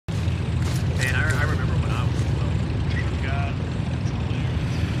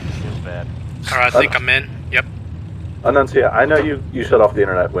Alright, I think I'm in. Yep. Enunciate. I know you shut off the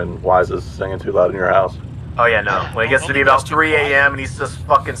internet when Wise is singing too loud in your house. Oh yeah, no. When it gets to be about 3 a.m. and he's just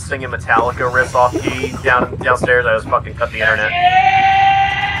fucking singing Metallica riffs off key downstairs, I just fucking cut the internet.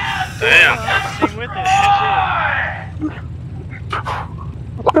 Damn. Sing with it.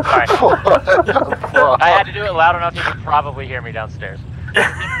 Alright. I had to do it loud enough you could probably hear me downstairs.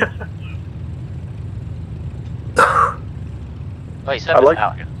 Oh, you said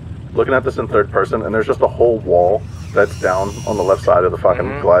Metallica. Looking at this in third person, and there's just a whole wall that's down on the left side of the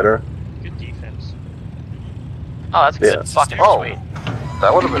fucking glider. Good defense. Oh, that's good. Fucking sweet.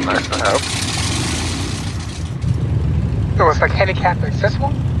 That would have been nice to have. So it's like handicapped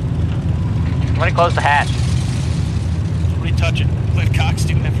accessible? Somebody close the hatch. Nobody touch it. Let Cox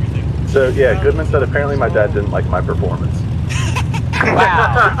do everything. So yeah, Goodman said apparently my dad didn't like my performance.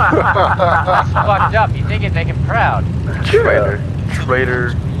 Wow. That's fucked up. You think it'd make him proud. Traitor.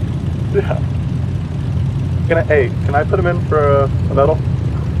 Traitor. Yeah. Can I put him in for a medal?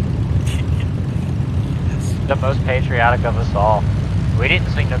 The most patriotic of us all. We didn't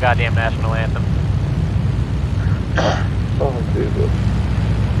sing no goddamn national anthem. Oh, Jesus.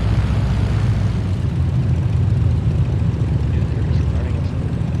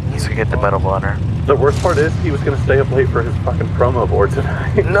 He's gonna get the medal honor. The worst part is he was gonna stay up late for his fucking promo board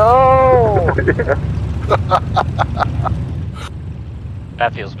tonight. No!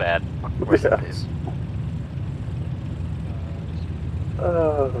 That feels bad. Yeah.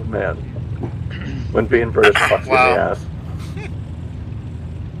 Oh man. When being British fucks me in the ass.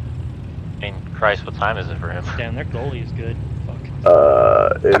 I mean, Christ, what time is it for him? Damn, their goalie is good. Fuck.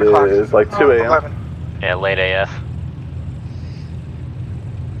 It is like 2 a.m. Yeah, late AF.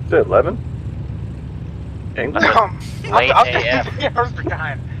 Is it 11? England? Late AF. I was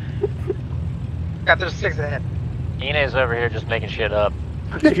behind. Got their 6 ahead. Ine's over here just making shit up.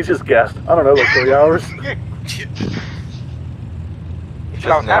 He just guessed. I don't know, like 3 hours. He's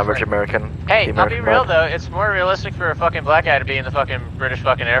just an average American. Hey, I'll be real though, it's more realistic for a fucking black guy to be in the fucking British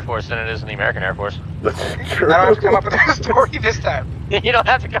fucking Air Force than it is in the American Air Force. That's I true. don't have to come up with a story this time. You don't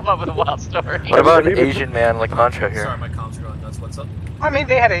have to come up with a wild story. What about an Asian man like Mantra here? Sorry, my comms are going nuts. What's up? I mean,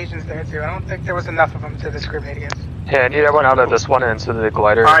 they had Asians there too. I don't think there was enough of them to discriminate against. Yeah, I need everyone out of this one and into the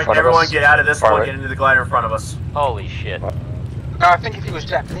glider in Alright, front of everyone us. get out of this one, Alright. get into the glider in front of us. Holy shit. I think if he was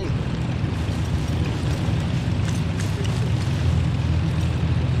Japanese.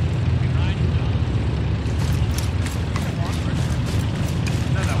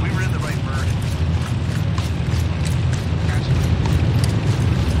 No, we were in the right bird.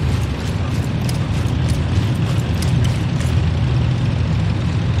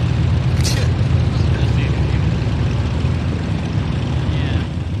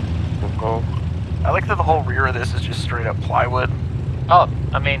 I like that the whole rear of this is just straight up plywood. Oh,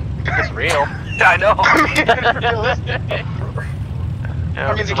 I mean, it's real. I know. I mean,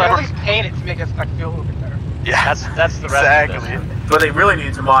 they can at least paint it to make us like feel a little bit better. Yeah, that's the rest of exactly. What they really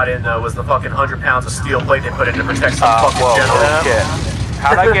needed to mod in though was the fucking 100 pounds of steel plate they put in to protect some fucking whoa, general. shit.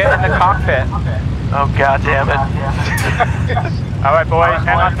 How'd I get in the cockpit? Oh god damn it. Alright boys,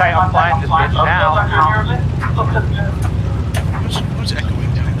 hang on tight, I'm flying this bitch now. Who's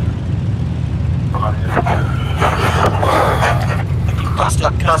echoing down there?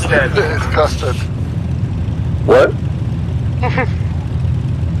 Custard. It's custard. What?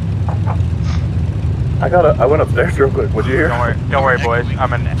 I went upstairs real quick. What'd you hear? Don't worry boys.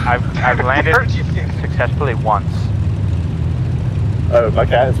 I've landed successfully once. Oh, my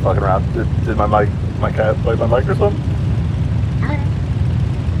cat is fucking around. Did my cat play my mic or something?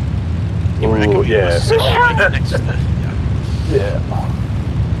 Ooh, yeah. Yeah.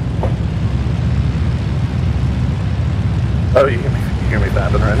 Oh, you hear me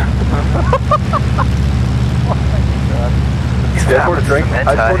fapping right now? Yeah, I poured a drink.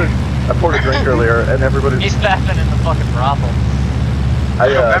 I poured a drink earlier, and everybody. He's fapping in the fucking brothel.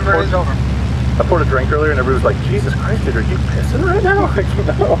 November is over. I poured a drink earlier, and everybody was like, "Jesus Christ, dude, are you pissing right now?" Like,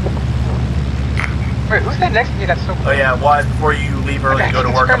 no. Wait, who's that next to me that's so... Oh yeah, Wise, before you leave early and go to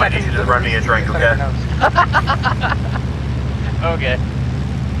work, I might need you to run me a drink, okay? Okay.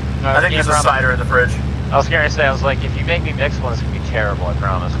 I think there's a cider in the fridge. I was gonna say, I was like, if you make me mix one, it's gonna be terrible, I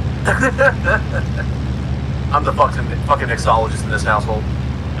promise. I'm the fucking mixologist in this household.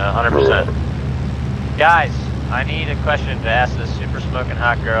 100%. Guys, I need a question to ask this super smoking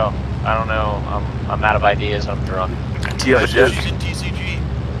hot girl. I don't know, I'm out of ideas, I'm drunk. Do you have a dick? She's in TCG.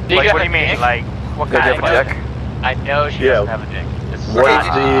 Like, what do you mean? Like, what Do you kind have of a dick? I know she doesn't have a dick. It's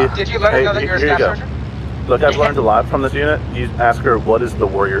Did you let her know that you're a staff sergeant? Look, I've learned a lot from this unit. You ask her, what is the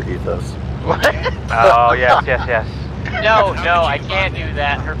warrior ethos? What? Oh, yes. No, I can't do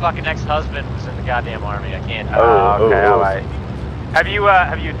that. Her fucking ex-husband was in the goddamn army. I can't do that. Oh, okay, alright. Have you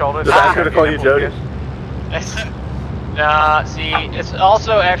told us? Did I ask her to call you Jody? Nah, see, it's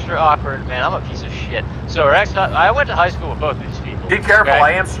also extra awkward, man. I'm a piece of shit. So her I went to high school with both of these people. Be careful, okay?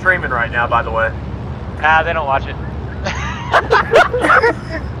 I am streaming right now, by the way. Ah, they don't watch it.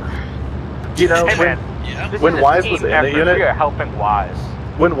 You know, Hey, man. when Wise was in the unit, we are helping Wise.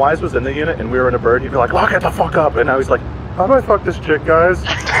 when Wise was in the unit and we were in a bird, he'd be like, "Lock it the fuck up," and now he's like, "How do I fuck this chick, guys?"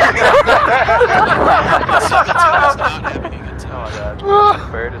 Oh my god. This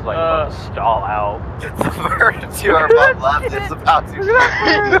bird is like about to stall out. The bird to our left is about to.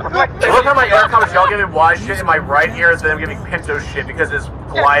 Look at my air comments, y'all giving Wise shit in my right ear, and then I'm giving Pinto shit because his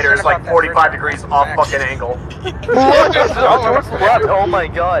glider is like 45 degrees off fucking angle. Oh my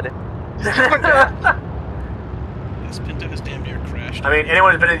god. This Pinto has damn near crashed. I mean,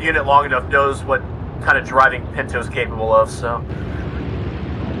 anyone who's been in the unit long enough knows what kind of driving Pinto's capable of, so.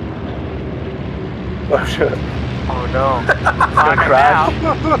 Oh shit. Oh no. It's gonna crash.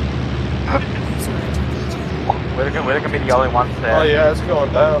 We're gonna be the only ones there. Oh yeah, it's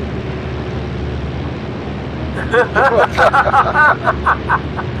going down.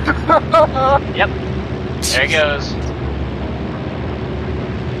 Yep. There he goes.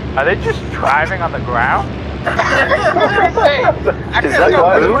 Are they just driving on the ground? Is that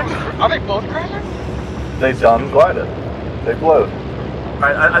gliding? Are they both crashing? They done glided. They flowed.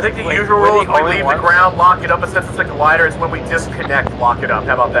 I think the Wait, usual we're rule the is when we only leave ones? the ground, lock it up, and since it's a glider, it's when we disconnect, lock it up.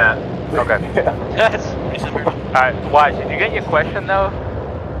 How about that? Okay. Yes. Alright, Wise, did you get your question though?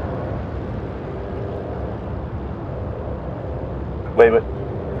 Wait. Are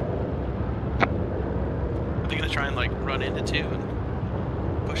they gonna try and like run into two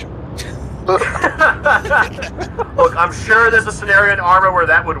and push them? Look, I'm sure there's a scenario in ArmA where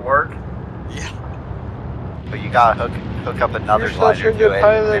that would work. Yeah. But you gotta hook up another You're glider such a to good it.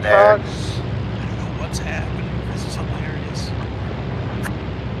 pilot, in air. Cox. I don't know what's happening. This is hilarious.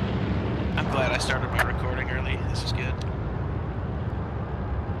 I'm glad I started my recording early. This is good.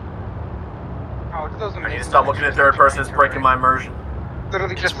 Oh, it doesn't I need make to stop looking at third person, it's breaking my immersion.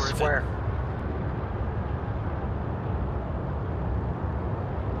 Literally just a worth it. square.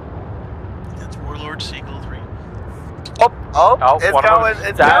 That's Warlord Seagull 3. Oh, Oh, it's one of going, them's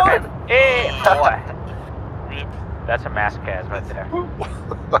it's diving. going. Hey! Rip. That's a massacre right there.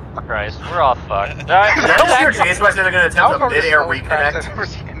 Christ, we're all fucked. Did I just hear James West they're going to That was attempt a one of the mid-air slowest crashes reconnect? I've ever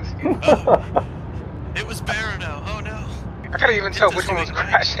seen. It was Barano. Oh no. I couldn't even tell It's which one was doing right.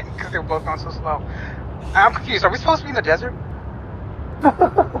 crashing because they were both going so slow. I'm confused. Are we supposed to be in the desert? What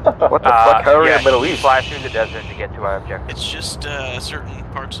the fuck? How are we in the Middle East? Fly through the desert to get to our objective. It's just certain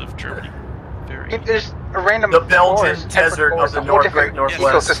parts of Germany. Very. There's a random The Belgian forest, desert temperate of the forest, a whole North different Great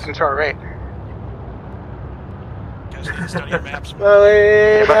Northwest. ecosystem to our right. You guys gotta study your maps. It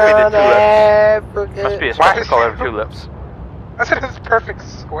must be the tulips. Must be a special color of tulips. I said it's a perfect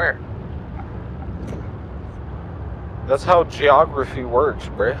square. That's how geography works,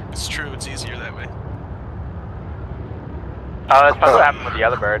 bruh. It's true. It's easier that way. Oh, that's probably what happened with the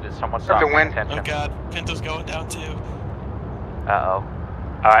other bird. Is someone stopped the paying wind. attention? Oh god, Pinto's going down too. Uh-oh.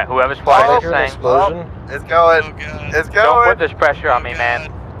 Alright, whoever's flying I this hear an thing, explosion. It's going. Oh god. It's don't going. put this pressure on me, Oh, man.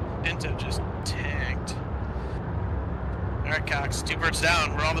 God. Pinto just tanked. Alright, Cox, 2 birds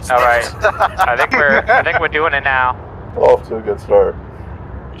down. We're all the Alright. I think we're doing it now. Off to a good start.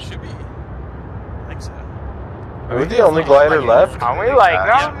 We should be. I think so. Are we the only glider left? Aren't we like,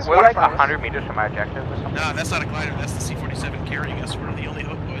 No, it's we're like one of us. 100 meters from our objective or something? No, that's not a glider. That's the C-47 carrying us. We're the only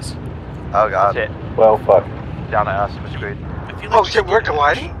hook boys. Oh god. That's it. Well, fuck. Down to us, we're screwed. I feel Oh shit, we're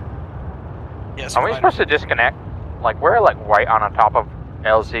gliding? Yes. Are we supposed to disconnect? Like, we're like right on top of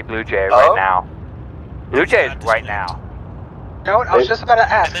LZ Blue Jay Oh? right now. Blue Jay is right now. You know what? I was just about to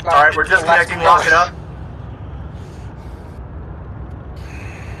ask. about Alright, we're the last disconnecting, lock it up.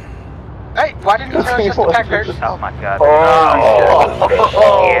 Hey, why didn't you tell us just to pack parachutes? Oh my god.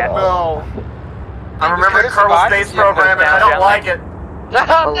 Oh, shit. no. I'm remembering Kerbal Space Program and I don't like it.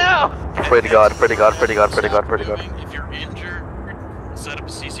 Oh no! Pray to God, pray to God, pray to God, pray to God, pray to God. If you're injured, set up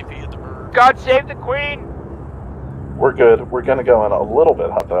a CCP at the bird. God save the queen! We're good. We're gonna go in a little bit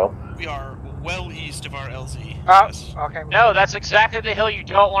hot though. We are well east of our LZ. Oh, Yes. okay. No, that's exactly the hill you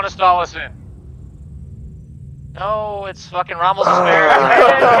don't want to stall us in. No, it's fucking Rommel's Despair.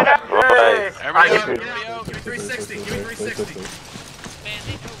 Right. Everybody Alright, go, everybody go. Give me 360. Give me 360. Man,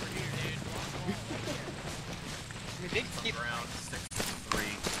 they over here, dude. I mean, they keep